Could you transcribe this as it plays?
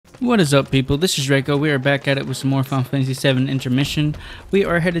What is up, people? This is Draco. We are back at it with some more Final Fantasy 7 Intermission. We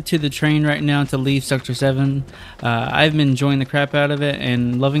are headed to the train right now to leave Sector 7. I've been enjoying the crap out of it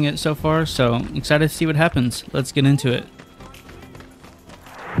and loving it so far, so excited to see what happens. Let's get into it.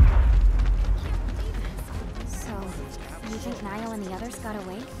 So, you think Niall and the others got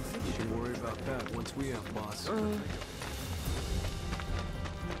away? You can worry about that once we have boss.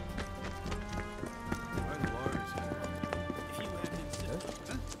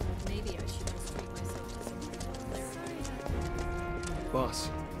 Boss,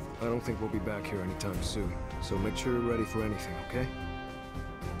 I don't think we'll be back here anytime soon, so make sure you're ready for anything, okay?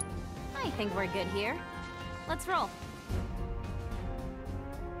 I think we're good here. Let's roll.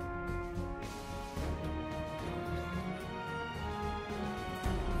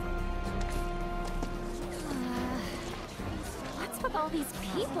 What's with all these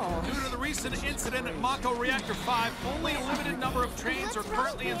people? Due to the recent incident at Mako Reactor 5, only a limited number of trains are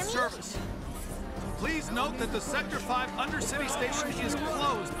currently in service. Please note that the Sector 5 Undercity station is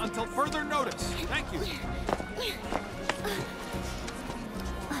closed until further notice. Thank you.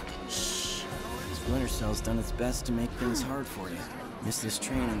 Splinter Cell's done its best to make things hard for you. Miss this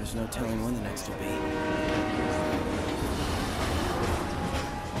train and there's no telling when the next will be.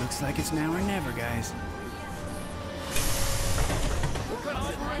 Looks like it's now or never, guys.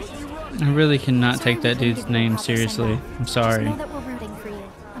 I really cannot take that dude's name seriously. I'm sorry. Just know that we're rooting for you,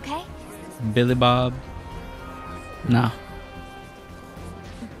 okay? Billy Bob? Nah.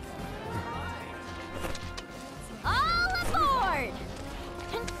 All aboard!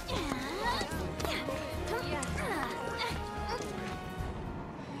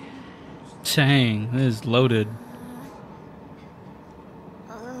 Dang, this is loaded.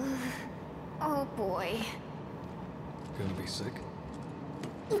 Oh boy. Gonna be sick?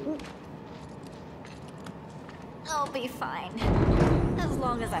 I'll be fine. As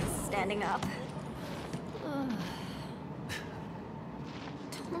long as I'm standing up.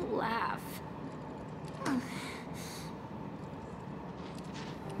 Don't laugh.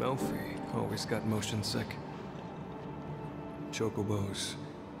 Melfi always got motion sick. Chocobos,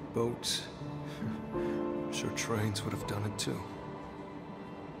 boats. Sure trains would have done it too.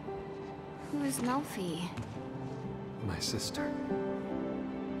 Who is Melfi? My sister.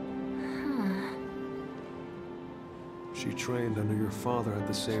 She trained under your father at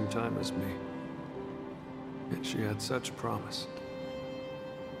the same time as me. And she had such promise.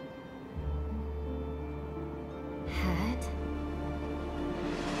 Had?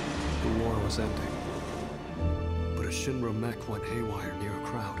 The war was ending. But a Shinra mech went haywire near a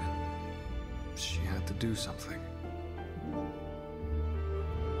crowd, and she had to do something.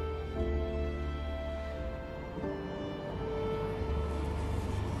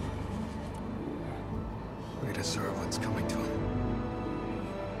 We deserve what's coming to him.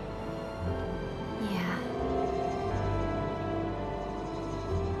 Yeah.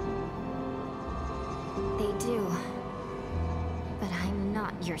 They do. But I'm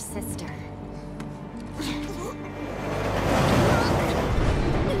not your sister.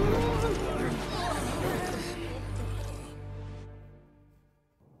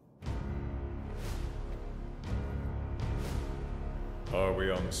 Are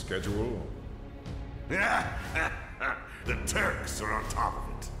we on schedule? The Turks are on top of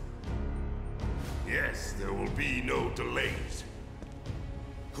it. Yes, there will be no delays.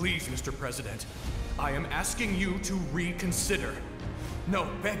 Please, Mr. President, I am asking you to reconsider. No,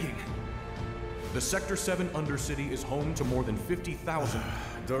 begging. The Sector 7 Undercity is home to more than 50,000...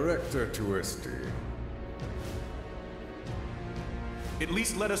 Director Twisty. At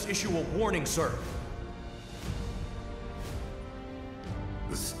least let us issue a warning, sir.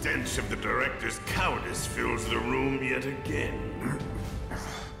 The stench of the Director's cowardice fills the room yet again.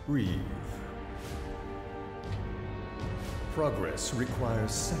 Reeve. Progress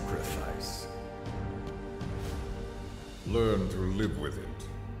requires sacrifice. Learn to live with it.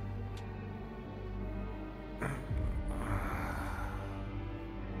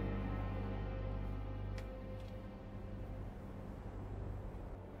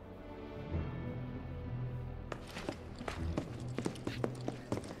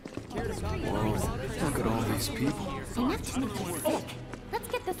 Whoa, look at all these people. Enough to make you sick. Let's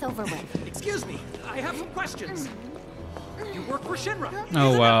get this over with. Excuse me, I have some questions. You work for Shinra.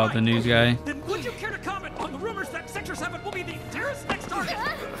 Oh wow, the news guy. Then would you care to comment on the rumors that Sector 7 will be the terrorist next target?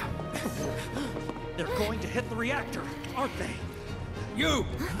 They're going to hit the reactor, aren't they? You!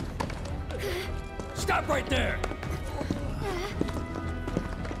 Stop right there!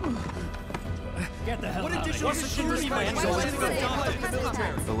 Get the hell out of here. What's security man?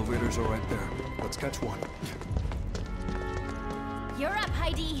 Elevators are right there. Let's catch one. You're up,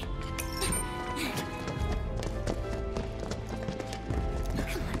 Heidi.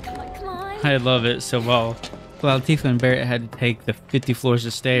 Come on. I love it. So while Tifa and Barrett had to take the 50 floors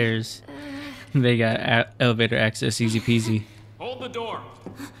of stairs, they got elevator access easy peasy. Hold the door.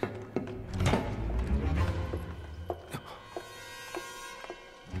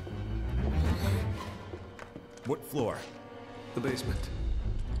 What floor? The basement.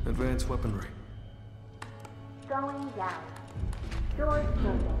 Advanced weaponry. Going down. Doors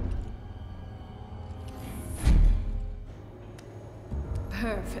closing.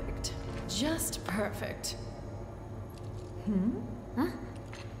 Perfect. Just perfect. Huh?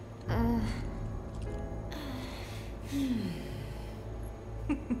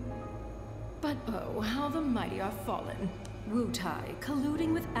 But oh, how the mighty are fallen. Wu-Tai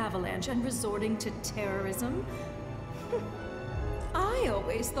colluding with Avalanche and resorting to terrorism? I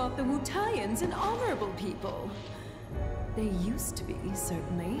always thought the Wu-Taians an honorable people. They used to be,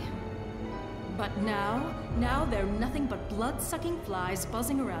 certainly. But now they're nothing but blood-sucking flies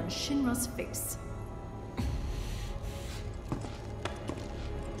buzzing around Shinra's face.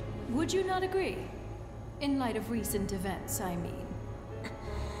 Would you not agree? In light of recent events, I mean.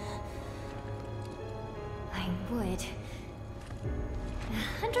 I would.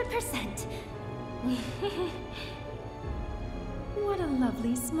 100%. What a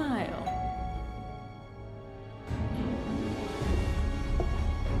lovely smile.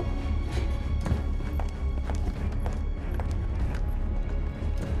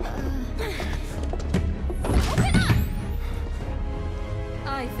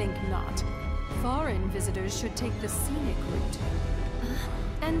 I think not. Foreign visitors should take the scenic route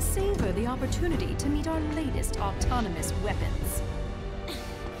and savor the opportunity to meet our latest autonomous weapons.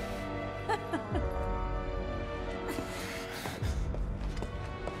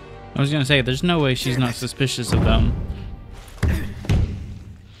 I was gonna say, there's no way she's not suspicious of them. I'll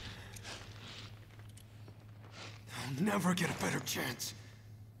never get a better chance.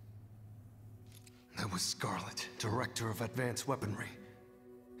 That was Scarlet, Director of Advanced Weaponry.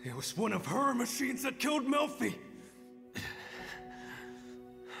 It was one of her machines that killed Melfi.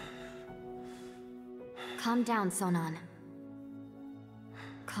 Calm down, Sonon.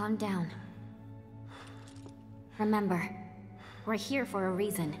 Calm down. Remember, we're here for a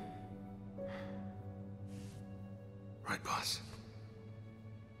reason. Right, boss.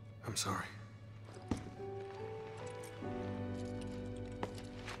 I'm sorry.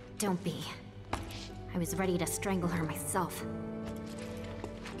 Don't be. I was ready to strangle her myself.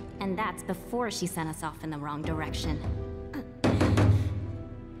 And that's before she sent us off in the wrong direction.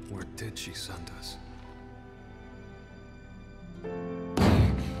 Where did she send us?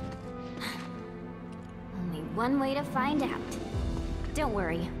 Only one way to find out. Don't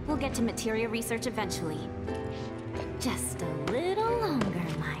worry, we'll get to materia research eventually. Just a little longer,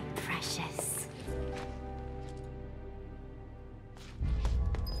 my precious.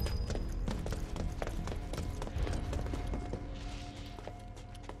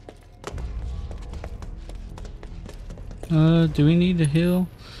 Do we need to heal?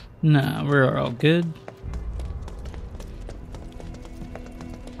 Nah, we're all good.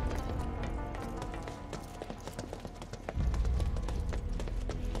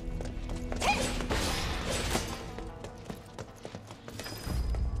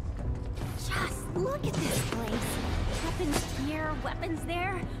 Just look at this place. Weapons here, weapons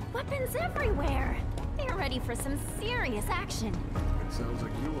there, weapons everywhere. They're ready for some serious action. It sounds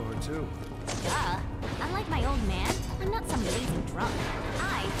like you are too. Duh. Unlike my old man, I'm not some lazy drunk.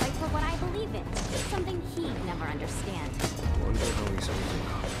 I fight for what I believe in. Something he'd never understand. Wonder how he's holding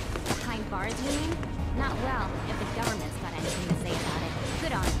up. Behind bars, you mean? Not well, if the government's got anything to say about it.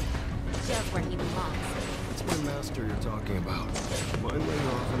 Good on him. Jail's where he belongs. It's my master you're talking about. Mind laying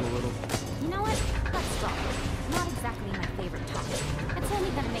off him a little? You know what? Let's stop. Not exactly my favorite topic. It's only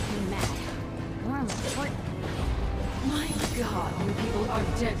gonna make me mad. More important. My God, you people are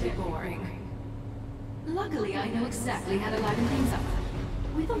deadly boring. Luckily, I know exactly how to liven things up.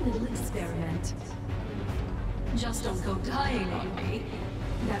 With a little experiment. Just don't go dying on me.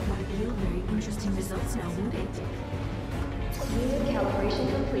 That would yield very interesting results now, wouldn't it? Unit calibration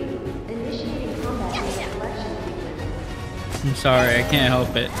complete. Initiating combat data collection sequence. I'm sorry, I can't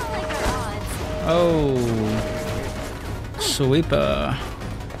help it. Oh, sweeper.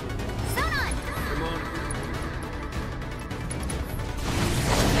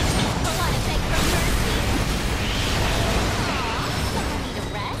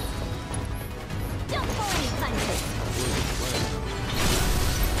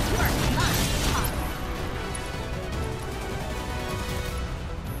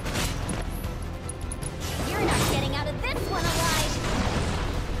 You're not getting out of this one alive!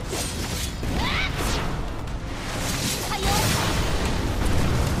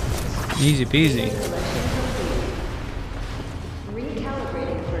 Easy peasy.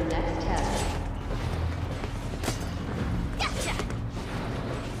 Recalibrating for next test. Gotcha!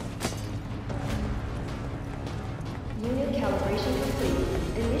 Unit calibration complete.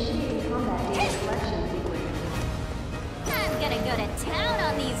 Initiating combat data collection sequence. I'm gonna go to town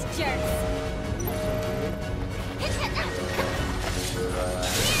on these jerks! We're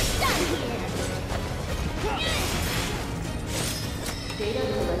done here! Data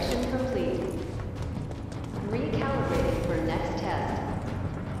collection complete. Recalibrating for next test.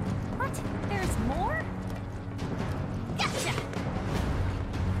 What? There's more? Gotcha!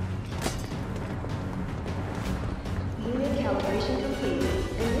 Unit calibration complete.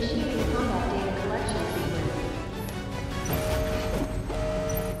 Initiating combat data collection sequence.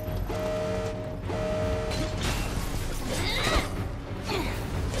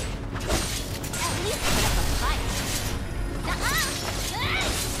 At least put up a fight.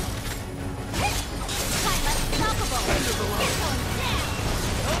 I'm unstoppable! Get going down!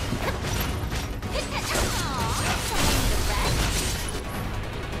 Aw, someone need a rest?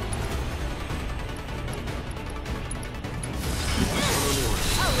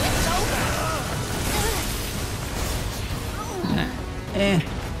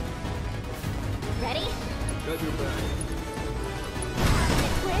 Ready? Got your back.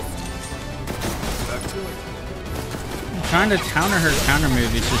 Twist. Back to it. Trying to counter her counter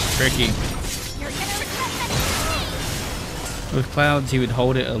move is just tricky. You're gonna regret that. With clouds, he would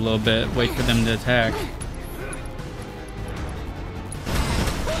hold it a little bit, wait for them to attack. So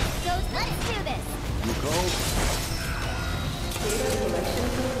let's do this. You called? Data collection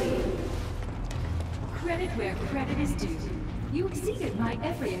complete. Credit where credit is due. You exceeded my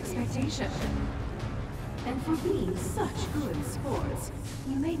every expectation. And for being such good sports,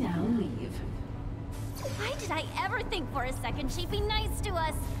 you may now leave. Why did I ever think for a second she'd be nice to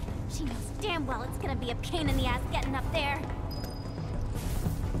us? She knows damn well it's gonna be a pain in the ass getting up there.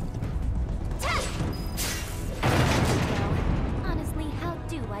 Well, honestly, how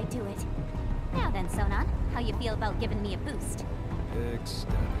do I do it? Now then, Sonon, how you feel about giving me a boost?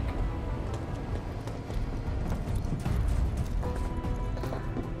 Ecstatic.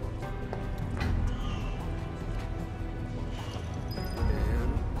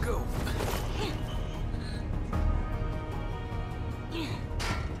 And go.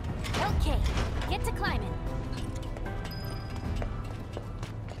 Okay, get to climbing.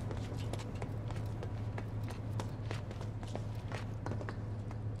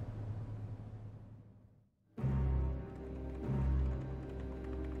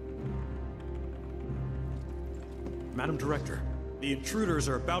 Madam Director, the intruders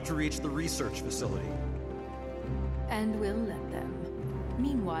are about to reach the research facility. And we'll let them.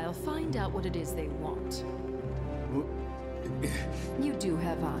 Meanwhile, find out what it is they want. You do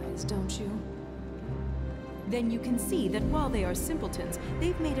have eyes, don't you? Then you can see that while they are simpletons,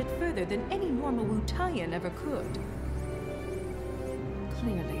 they've made it further than any normal Wutaian ever could.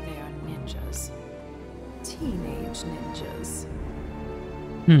 Clearly they are ninjas. Teenage ninjas.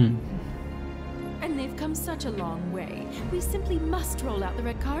 And they've come such a long way. We simply must roll out the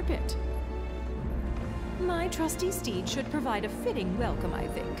red carpet. My trusty steed should provide a fitting welcome, I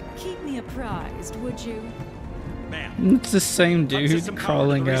think. Keep me apprised, would you? Ma'am. It's the same dude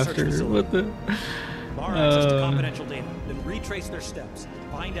crawling after her. What the? Bar access to confidential data, then retrace their steps.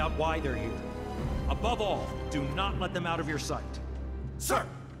 Find out why they're here. Above all, do not let them out of your sight. Sir!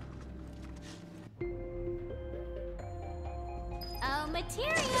 Oh,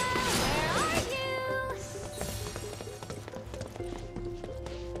 Materia, where are you?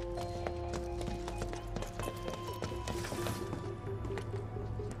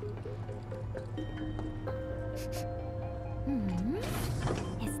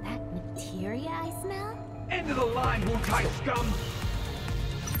 Is that Materia I smell? End of the line, Wutai scum!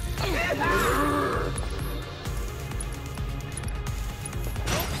 Yeah,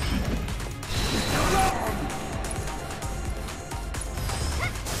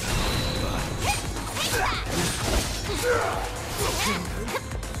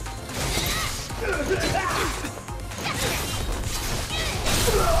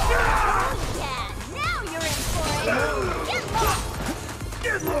 now you're in for it! Get lost!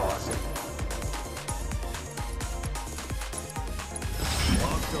 Get lost!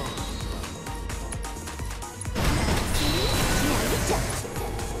 Locked on.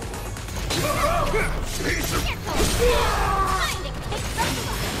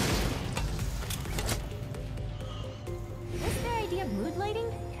 Is their idea of mood lighting?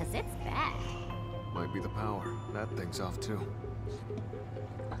 Cause it's bad. Might be the power. That thing's off too.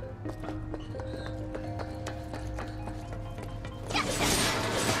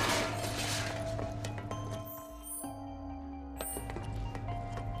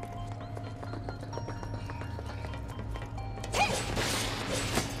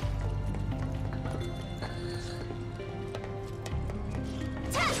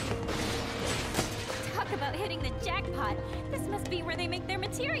 hot. This must be where they make their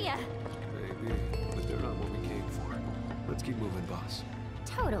materia. Maybe, but they're not what we came for. Let's keep moving, boss.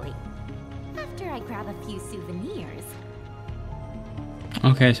 Totally. After I grab a few souvenirs.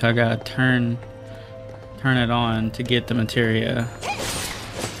 Okay, so I gotta turn it on to get the materia.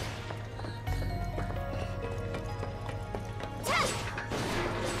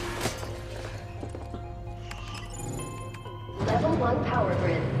 Level 1 power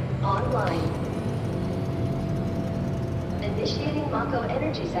grid online. Initiating Mako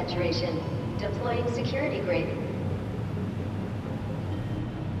energy saturation. Deploying security grid.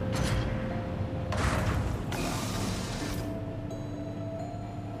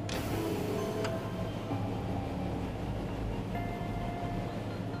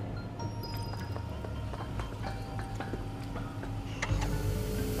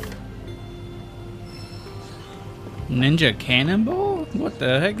 Ninja cannonball? What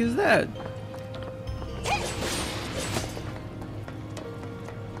the heck is that?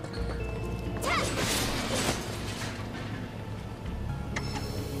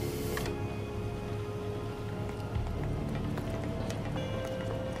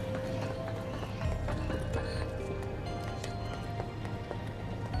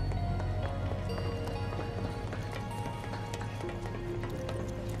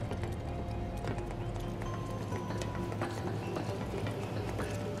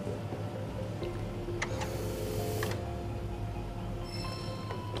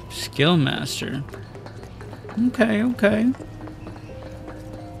 Skill master. Okay, okay.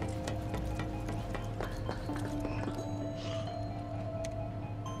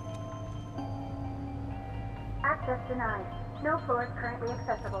 Access denied. No floors currently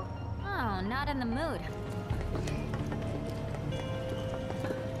accessible. Oh, not in the mood.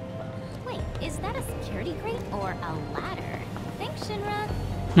 Wait, is that a security grate or a ladder? Thanks, Shinra.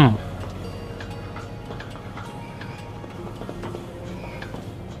 Huh.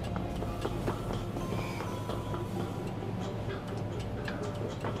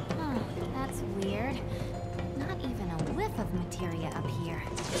 That's weird. Not even a whiff of materia up here.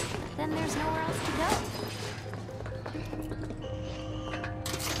 Then there's nowhere else to go.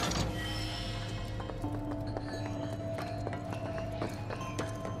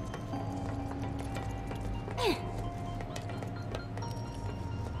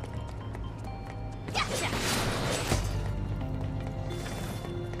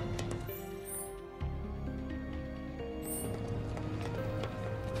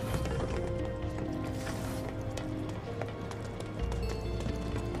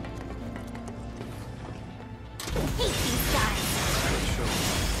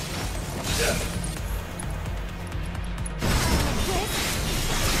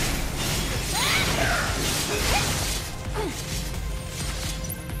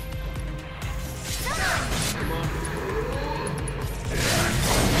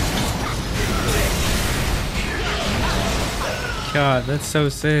 God, that's so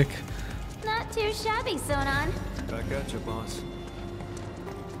sick. Not too shabby, Sonon. Back at you, boss.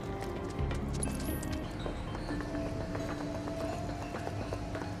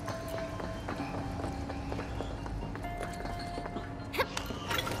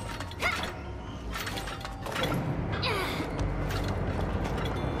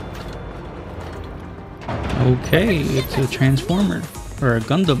 Okay, it's a transformer or a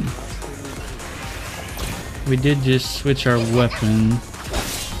Gundam. We did just switch our weapon.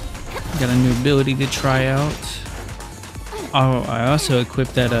 Got a new ability to try out. Oh, I also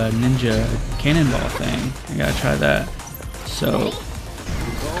equipped that ninja cannonball thing. I gotta try that. So.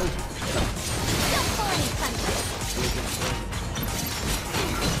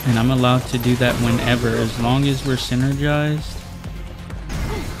 And I'm allowed to do that whenever, as long as we're synergized.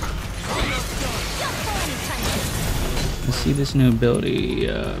 Let's see this new ability,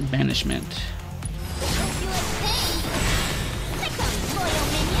 banishment.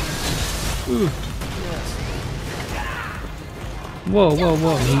 Ooh. Whoa, whoa,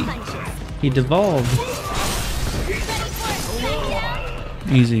 whoa, he devolved.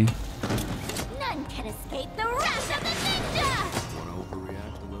 Easy. None can escape the wrath of the ninja! Wanna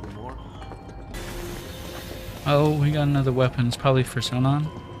overreact a little more? Oh, we got another weapon. It's probably for Sonon.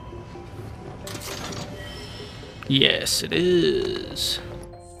 Yes, it is.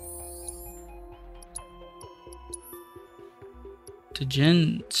 The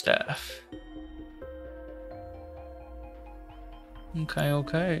Jin staff. Okay,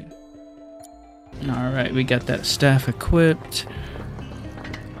 okay. Alright, we got that staff equipped.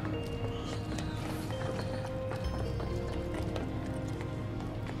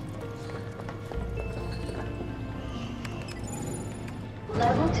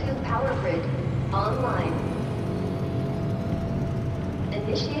 Level 2 power grid online.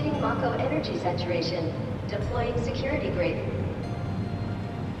 Initiating Mako energy saturation. Deploying security grid.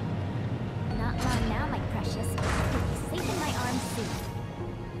 Not long now, my precious. You'll be safe in my arms soon.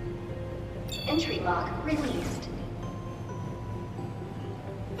 Entry lock released.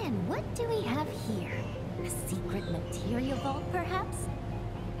 And what do we have here? A secret material vault, perhaps?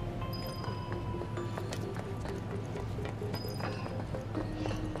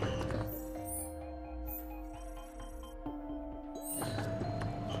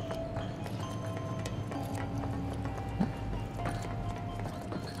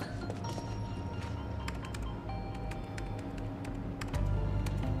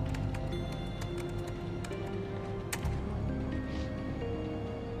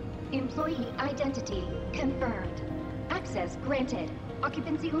 Employee identity confirmed. Access granted.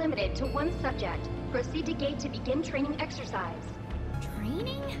 Occupancy limited to 1 subject. Proceed to gate to begin training exercise.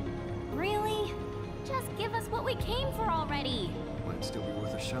 Training? Really? Just give us what we came for already. Might still be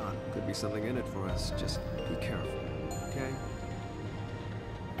worth a shot. Could be something in it for us. Just be careful, okay?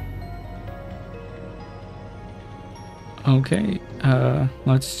 Okay,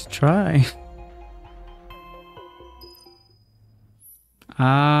 let's try.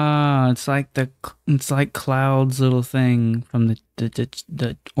 Ah, it's like Cloud's little thing from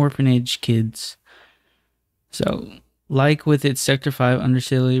the orphanage kids. So, like with its Sector 5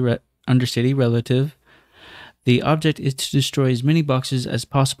 Undercity relative, the object is to destroy as many boxes as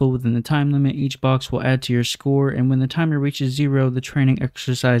possible within the time limit. Each box will add to your score, and when the timer reaches 0, the training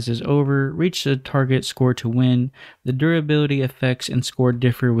exercise is over. Reach the target score to win. The durability effects and score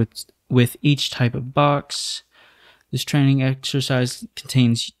differ with each type of box. This training exercise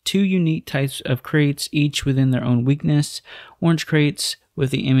contains 2 unique types of crates, each within their own weakness. Orange crates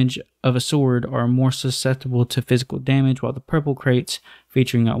with the image of a sword are more susceptible to physical damage, while the purple crates,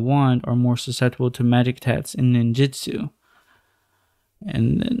 featuring a wand, are more susceptible to magic attacks and ninjutsu.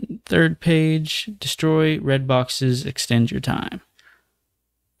 And then 3rd page, destroy red boxes, extend your time.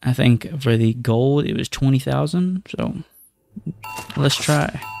 I think for the gold it was 20,000, so let's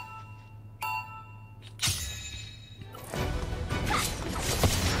try.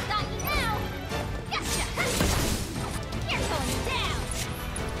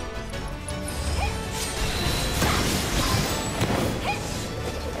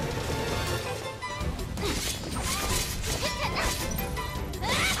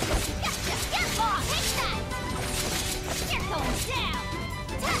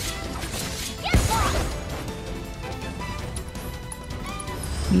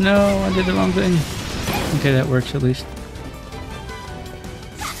 No, I did the wrong thing. Okay, that works at least.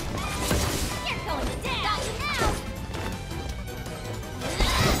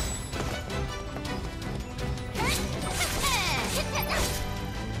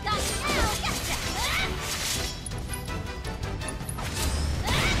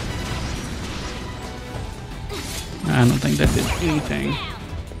 I don't think that did anything.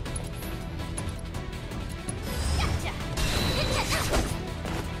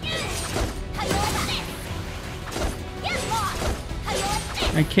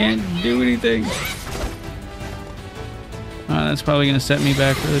 I can't do anything. Oh, that's probably gonna set me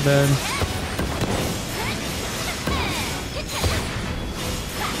back really bad.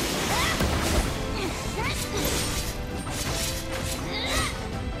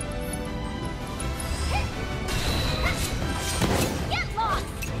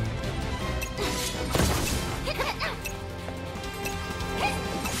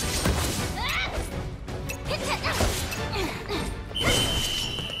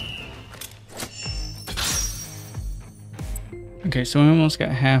 Okay, so we almost got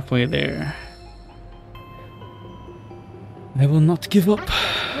halfway there. I will not give up.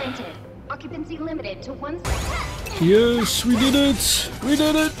 Granted. Occupancy limited to 1 Yes, we did it! We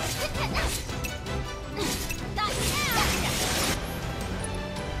did it!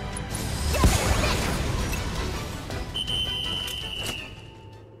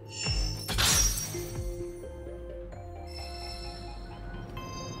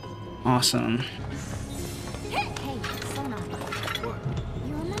 Awesome. Hey, Sonon. What?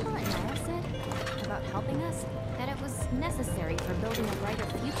 You remember what Nara said about helping us? That it was necessary for building a brighter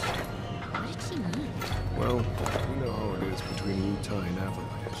future. What did she mean? Well, you know how it is between Utah and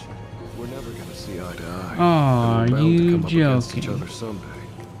Avalanche. We're never gonna see eye to eye. Aw, And we're bound to you come up against each joking. other someday.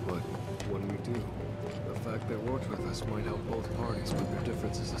 But what do we do? The fact that worked with us might help both parties put their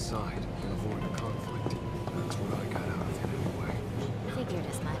differences aside and avoid a conflict. That's what I got out of it anyway. Figured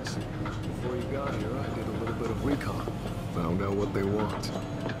as much. Before you got here, I did a little bit of recon. Found out what they want.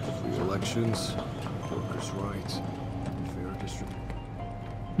 Free elections, workers' rights, and fair distribution.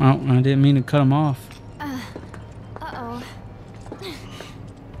 Oh, I didn't mean to cut him off. Uh-oh.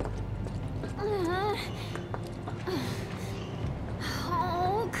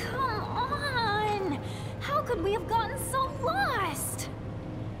 could we have gotten so lost?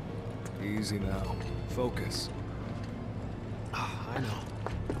 Easy now. Focus. I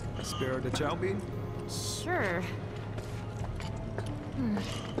know. Spare the chow bean? Sure.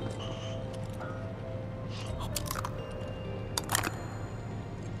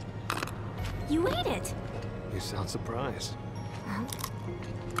 You ate it! You sound surprised.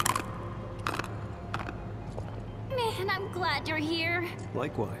 Man, I'm glad you're here.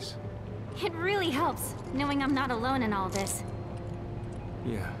 Likewise. It really helps, knowing I'm not alone in all this.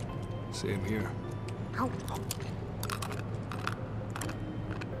 Yeah, same here.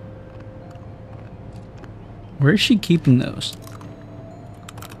 Where is she keeping those?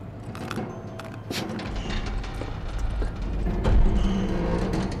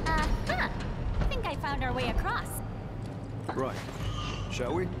 Uh-huh. I think I found our way across. Right.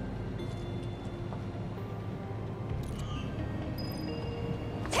 Shall we?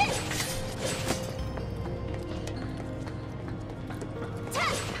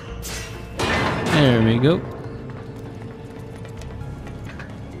 There we go.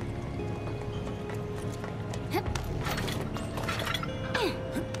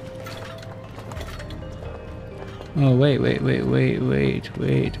 Oh, wait.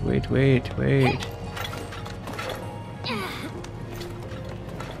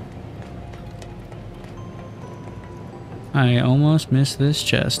 I almost missed this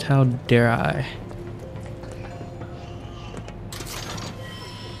chest. How dare I?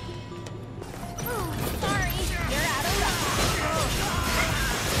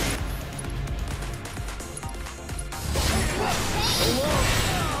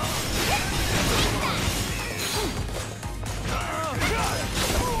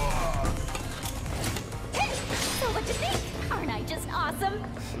 So what you think? Aren't I just awesome?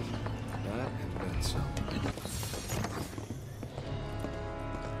 That and then some.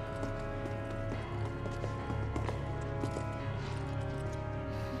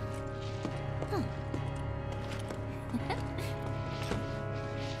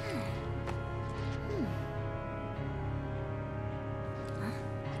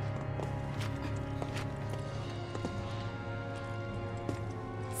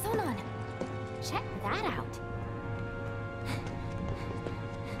 Sonon, check that out.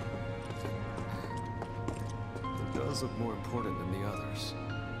 It does look more important than the others.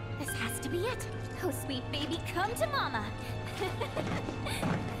 This has to be it. Oh, sweet baby, come to mama.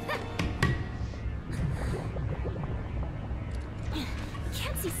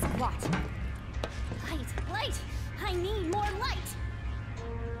 Can't see squat. Light. I need more light.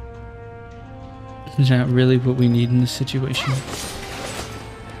 Is that really what we need in this situation?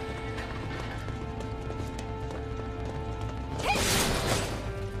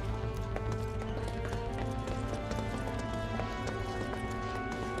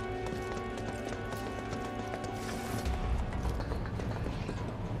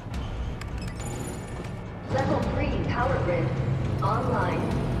 Level 3 power grid online.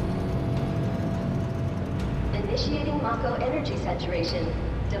 Initiating Mako energy saturation.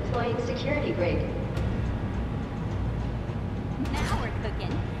 Deploying security grid. Now we're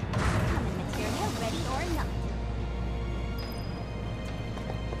cooking. Common material ready or not.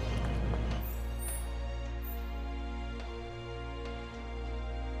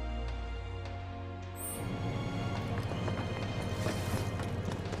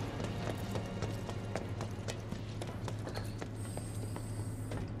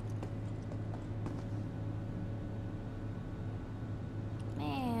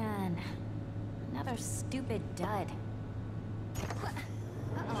 Man, another stupid dud.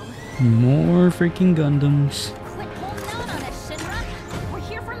 Uh-oh. More freaking Gundams. Quit holding out on us, Shinra. We're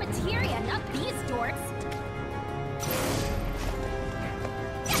here for materia, not these dorks.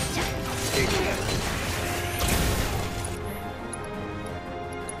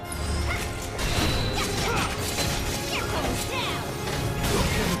 Here goes down.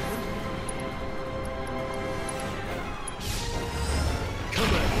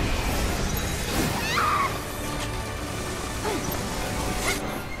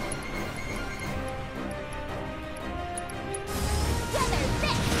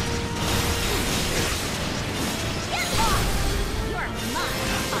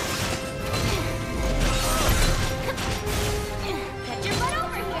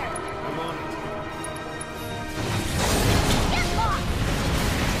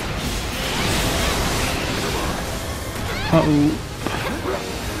 Uh-oh.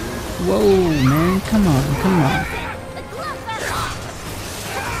 Whoa, man. Come on.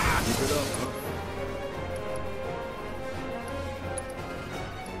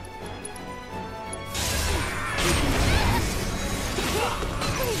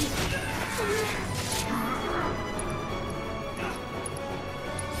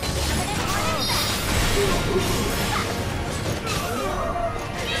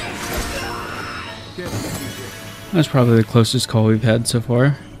 That's probably the closest call we've had so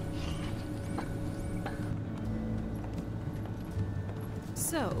far.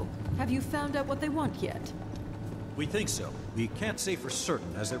 So, have you found out what they want yet? We think so. We can't say for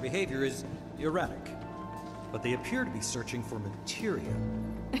certain, as their behavior is erratic. But they appear to be searching for materia.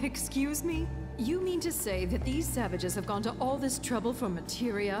 Excuse me? You mean to say that these savages have gone to all this trouble for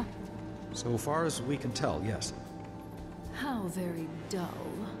materia? So far as we can tell, yes. How very dull.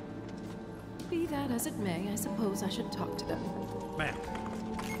 Be that as it may, I suppose I should talk to them. Ma'am.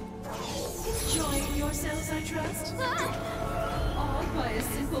 Enjoying yourselves, I trust? All by a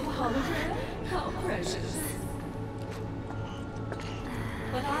simple hologram? How precious.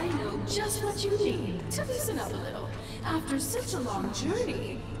 But I know just what you need to loosen up a little. After such a long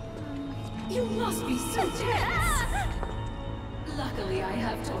journey, you must be so tense. Luckily, I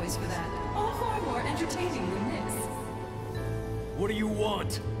have toys for that. All far more entertaining than this. What do you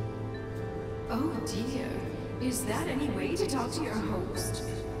want? Oh dear. Is that any way to talk to your host?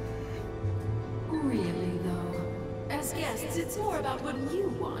 Really, though. As guests, it's more about what you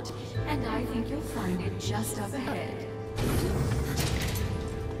want, and I think you'll find it just up ahead.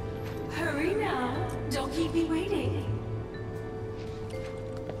 Hurry now. Don't keep me waiting.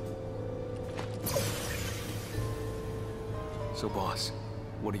 So, boss,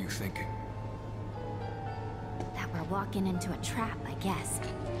 what are you thinking? That we're walking into a trap, I guess.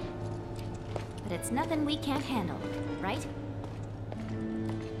 But it's nothing we can't handle, right?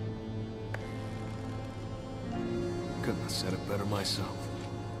 Couldn't have said it better myself.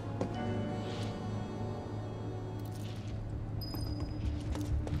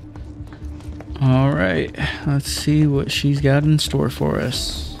 Alright, let's see what she's got in store for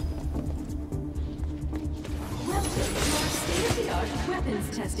us. Welcome to our state-of-the-art weapons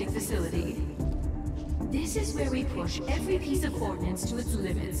testing facility. This is where we push every piece of ordnance to its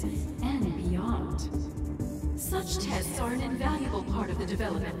limits, and beyond. Such tests are an invaluable part of the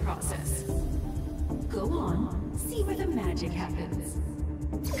development process. Go on, see where the magic happens.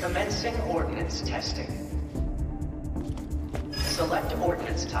 Commencing ordnance testing. Select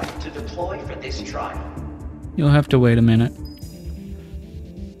ordnance type to deploy for this trial. You'll have to wait a minute.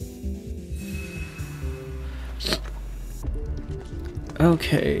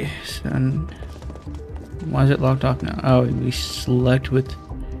 Okay, so why is it locked off now? Oh, we select with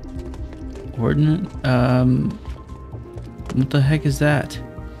ordnance. What the heck is that?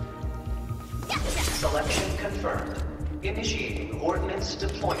 Selection confirmed. Initiating ordnance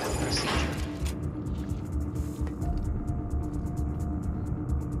deployment procedure.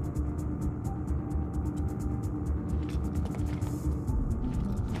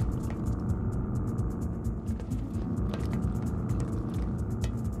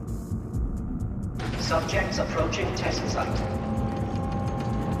 Subjects approaching test site.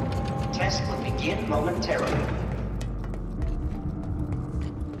 Test will begin momentarily.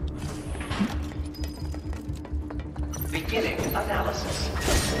 Beginning analysis.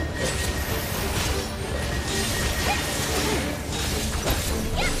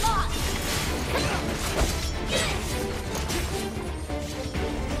 Get lost!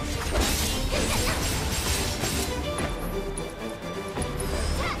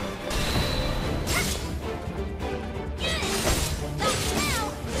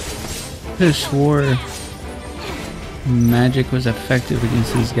 I could have swore magic was effective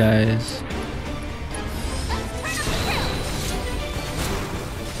against these guys.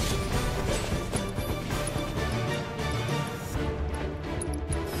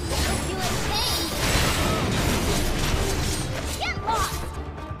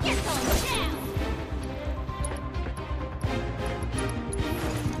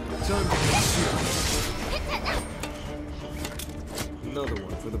 Another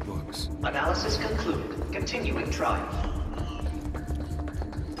one for the books. Analysis concluded. Continuing trial.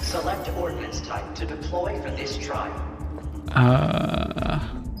 Select ordnance type to deploy for this trial.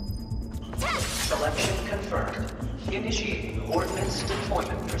 Selection confirmed. Initiating ordnance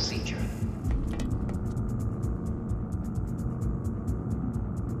deployment procedure.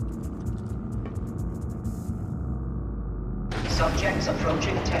 Subjects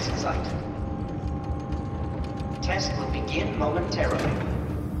approaching test site. Test will begin momentarily.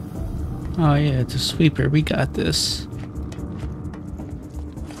 Oh yeah, it's a sweeper. We got this.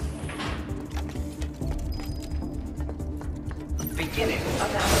 Beginning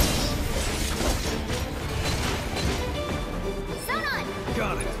analysis. Sonon!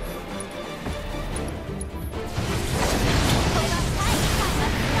 Got it.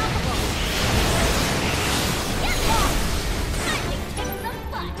 Get lost! Finally kick some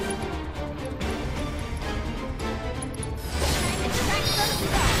butt! Time to strike some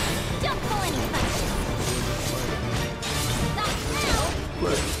stars! Don't pull any punches!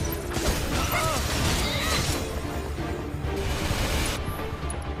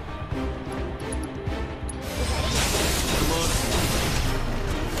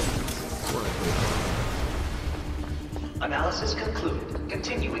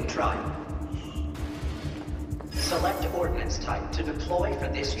 trial. Select ordnance type to deploy for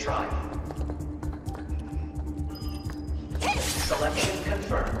this trial. Selection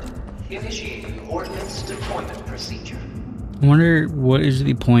confirmed. Initiating ordnance deployment procedure. I wonder what is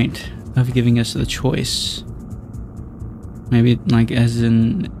the point of giving us the choice. Maybe like as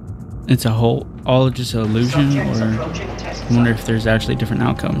in it's a whole all just an illusion, or I wonder if there's actually different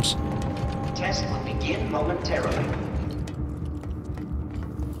outcomes. Test will begin momentarily.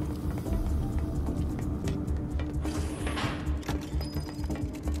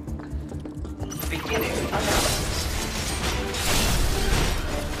 Beginning analysis.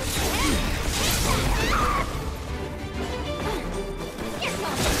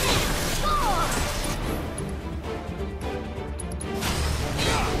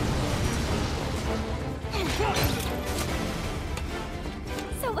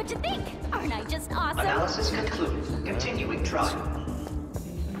 So what'd you think? Aren't I just awesome? Analysis concluded. Continuing trial.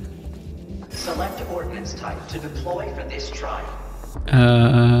 Select ordnance type to deploy for this trial.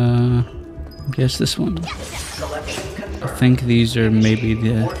 Guess this one. Selection I confirmed. think these are maybe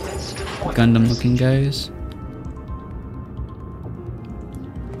the Ordnance deployment Gundam looking guys.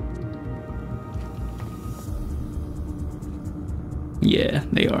 Yeah,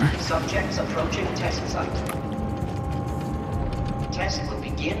 they are. Subjects approaching test site. Test will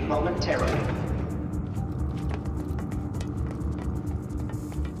begin momentarily.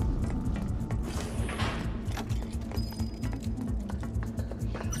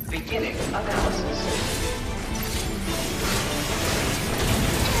 Beginning analysis.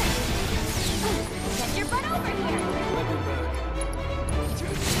 Get your butt over here!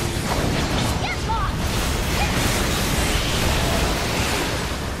 Get lost!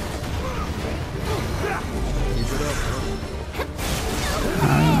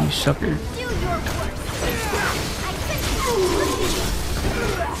 Ah, you sucker. Do your worst!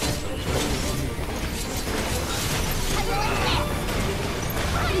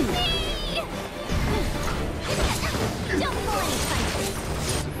 I don't pull any punches!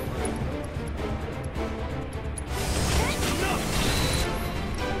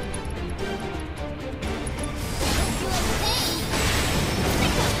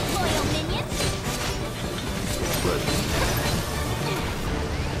 Loyal minions!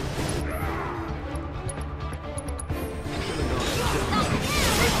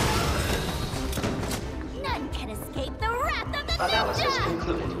 None can escape the wrath of the Analysis ninja!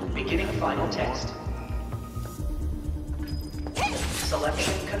 concluded. Beginning final test.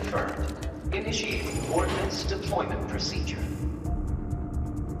 Selection confirmed. Initiating ordnance deployment procedure.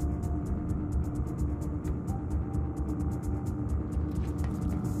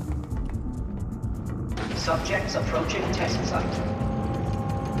 Subjects approaching test site.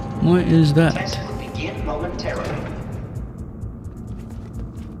 What is that? Test will begin momentarily.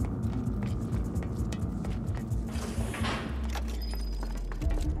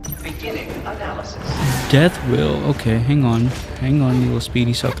 Beginning analysis. Death will. Okay, hang on. Hang on, you little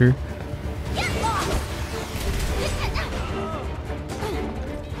speedy sucker.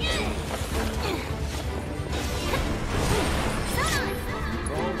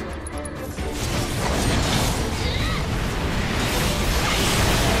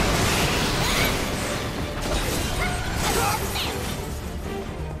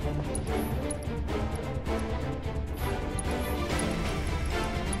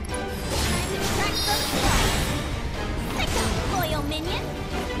 Loyal minion!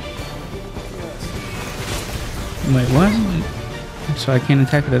 Wait, what? So I can't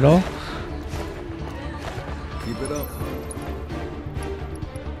attack it at all? Keep it up.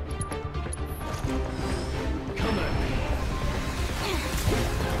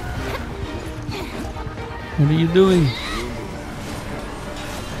 What are you doing?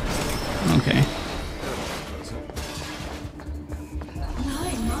 Okay.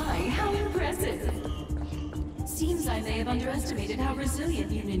 My, how impressive. Seems I may have underestimated how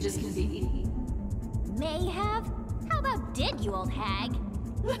resilient you ninjas can be. May have? How about did, you old hag?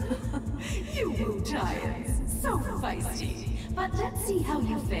 You woo giants, so feisty. But let's see how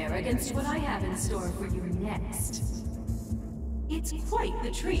you fare against what I have in store for you next. It's quite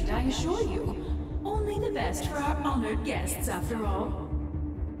the treat, I assure you. Only the best for our honored guests, after all.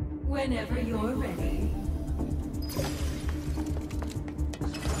 Whenever you're ready.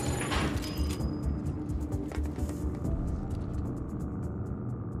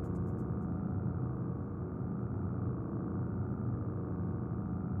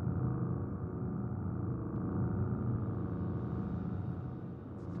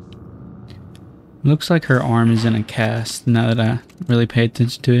 Looks like her arm is in a cast now that I really pay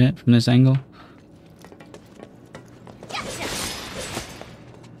attention to it from this angle.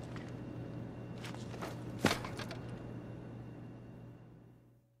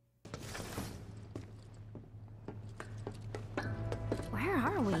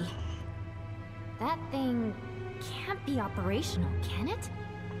 thing can't be operational, can it?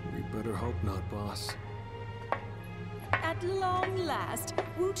 We better hope not, boss. At long last,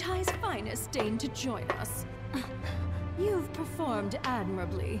 Wu Tai's finest deigned to join us. You've performed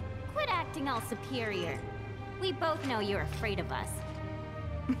admirably. Quit acting all superior. We both know you're afraid of us.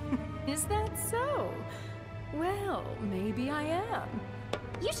 Is that so? Well, maybe I am.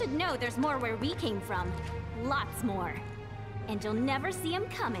 You should know there's more where we came from. Lots more. And you'll never see them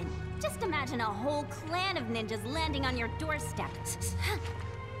coming. Just imagine a whole clan of ninjas landing on your doorstep.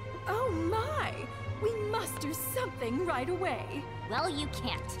 Oh my! We must do something right away. Well, you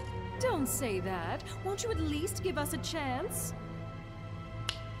can't. Don't say that. Won't you at least give us a chance?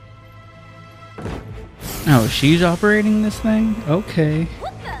 Oh, she's operating this thing? Okay.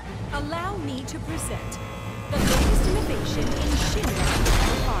 What the? Allow me to present the latest innovation in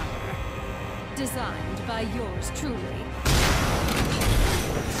Shinra armor. Designed by yours truly.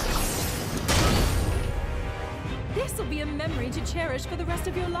 This will be a memory to cherish for the rest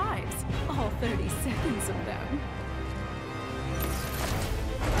of your lives. All 30 seconds of them.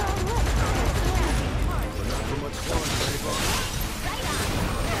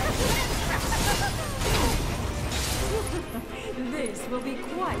 This will be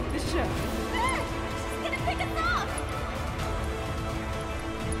quite the show. She's gonna pick us off!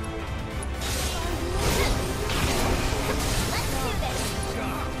 Let's do this!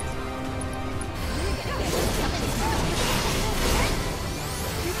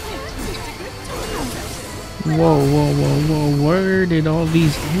 Whoa, whoa, whoa, whoa. Where did all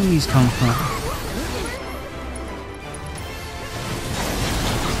these enemies come from?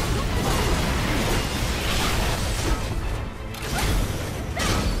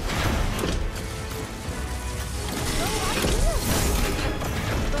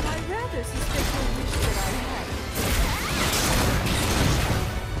 But I rather suspect you wish that I had.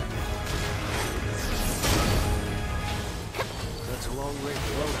 That's a long range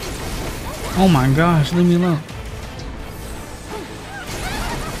road. Oh my gosh, leave me alone.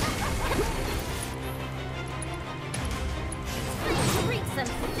 Wreak some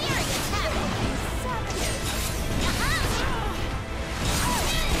serious havoc.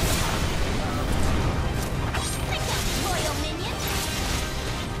 Pick up, loyal minion.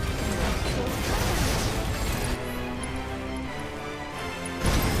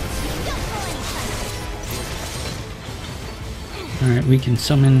 Don't pull any punches. Alright, we can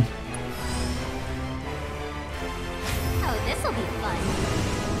summon. Oh, this'll be fun.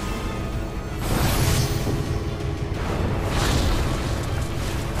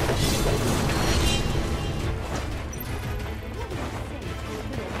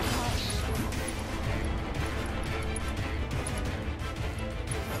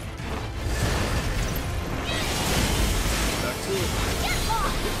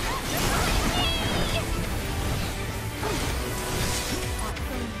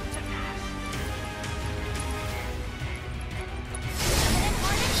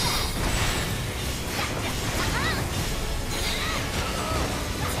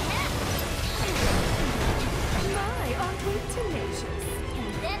 My, aren't we tenacious?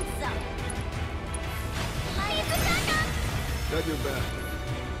 And then some. Hiya, Kutaka! Got your back.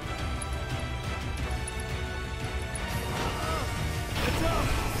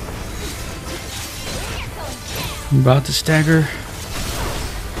 I'm about to stagger.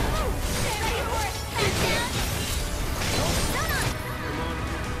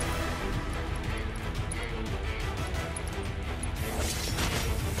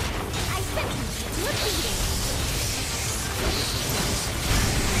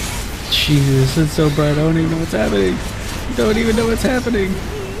 Jesus, it's so bright. I don't even know what's happening. I don't even know what's happening.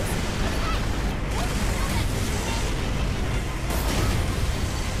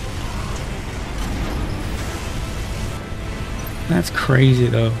 That's crazy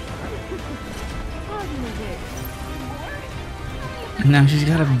though. And now she's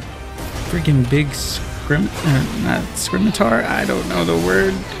got a freaking big not scimitar. I don't know the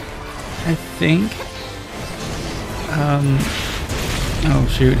word. I think. Oh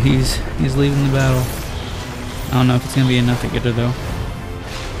shoot, he's leaving the battle. I don't know if it's gonna be enough to get her though.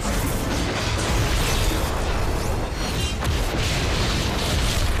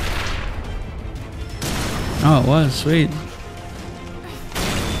 Oh, it was sweet.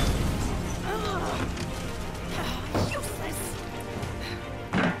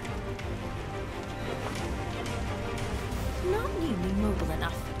 Not nearly mobile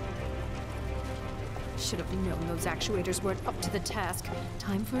enough. Should have known those actuators weren't up to the task.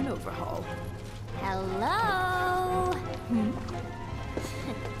 Time for an overhaul. Hello?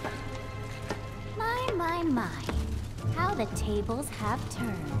 My. How the tables have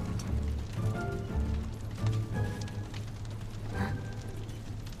turned.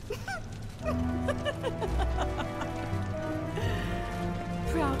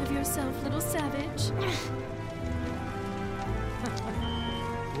 yourself, little savage.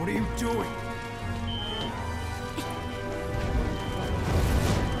 What are you doing?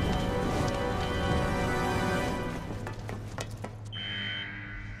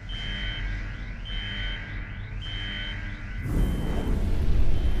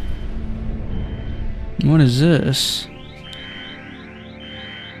 What is this?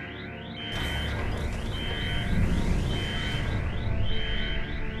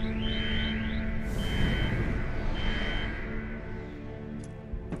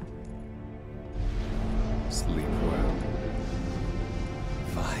 Sleep well.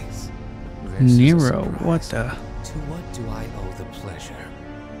 Vice. Nero, what the? To what do I owe the pleasure?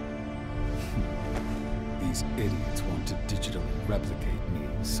 These idiots want to digitally replicate me,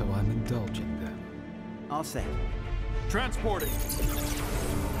 so I'm indulging them. All set. Transporting.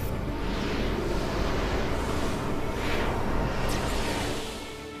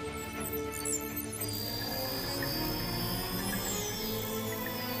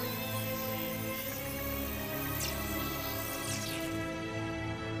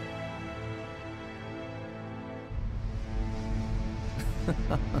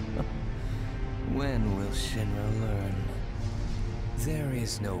 When will Shinra learn? There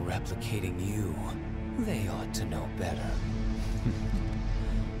is no replicating you. They ought to know better.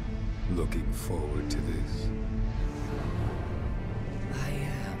 Looking forward to this. I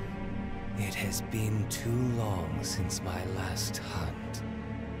am. It has been too long since my last hunt.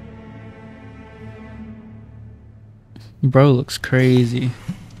 Bro looks crazy.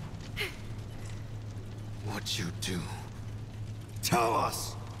 What you do? Tell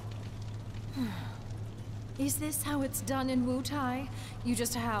us! Is this how it's done in Wutai? You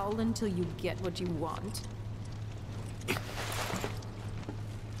just howl until you get what you want?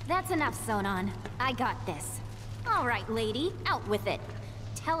 That's enough, Sonon. I got this. All right, lady, out with it.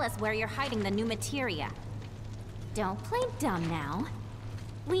 Tell us where you're hiding the new materia. Don't play dumb now.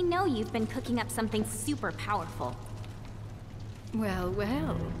 We know you've been cooking up something super powerful. Well,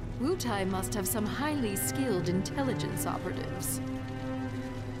 well. Wutai must have some highly skilled intelligence operatives.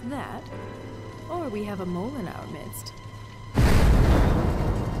 That, or we have a mole in our midst.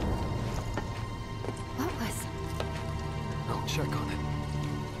 What was? I'll check on it.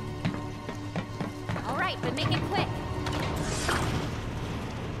 All right, but make it quick.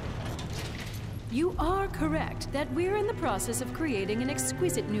 You are correct that we're in the process of creating an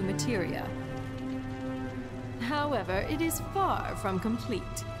exquisite new materia. However, it is far from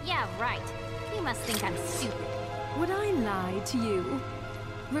complete. Yeah, right. You must think I'm stupid. Would I lie to you?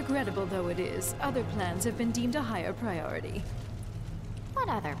 Regrettable though it is, other plans have been deemed a higher priority. What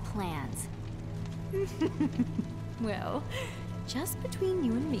other plans? Well, just between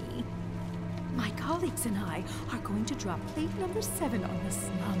you and me, my colleagues and I are going to drop plate number 7 on the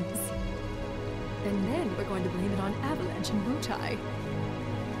slums. And then we're going to blame it on Avalanche and Wutai.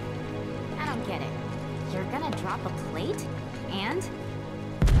 I don't get it. You're gonna drop a plate? And?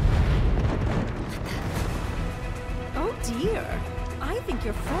 Oh dear! I think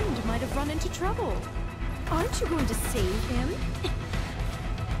your friend might have run into trouble. Aren't you going to save him?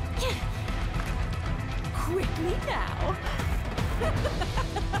 Quickly now!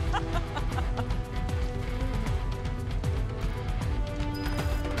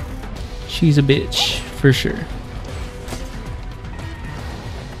 She's a bitch, for sure.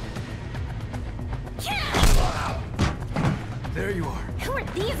 There you are. Who are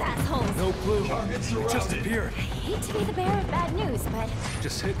these assholes? No clue. It just appeared. I hate to be the bearer of bad news, but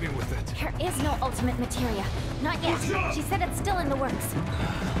Just hit me with it. there is no ultimate materia. Not yet. She said it's still in the works.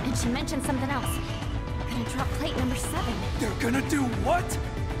 And she mentioned something else. Gonna drop plate number 7. They're gonna do what?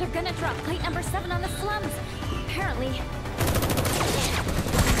 They're gonna drop plate number 7 on the slums. Apparently.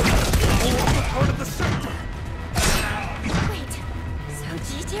 Part of the sector. Wait. So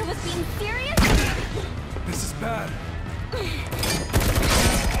DJ was being serious? This is bad.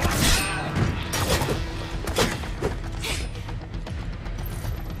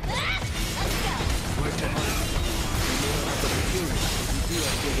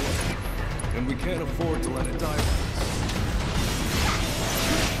 And we can't afford to let it die.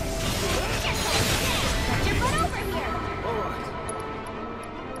 Get your butt over here! All right.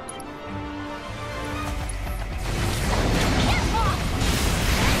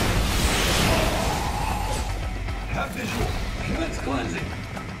 Have visual. Units claimed.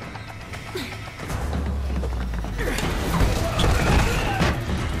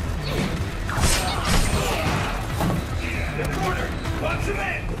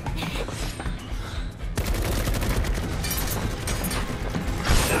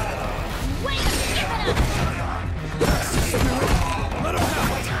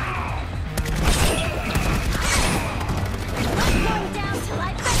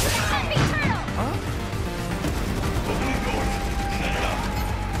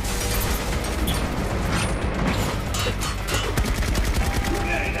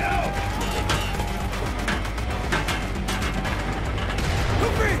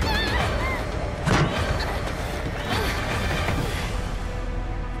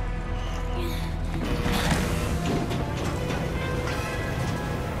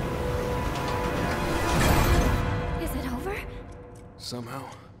 somehow?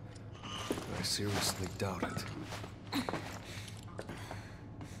 I seriously doubt it.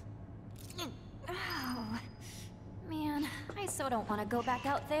 Oh, man, I so don't want to go back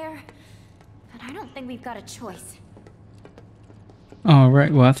out there. But I don't think we've got a choice.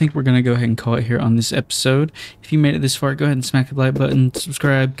 Alright, well I think we're going to go ahead and call it here on this episode. If you made it this far, go ahead and smack the like button,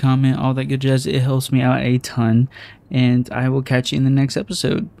 subscribe, comment, all that good jazz. It helps me out a ton. And I will catch you in the next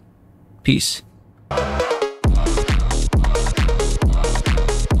episode. Peace.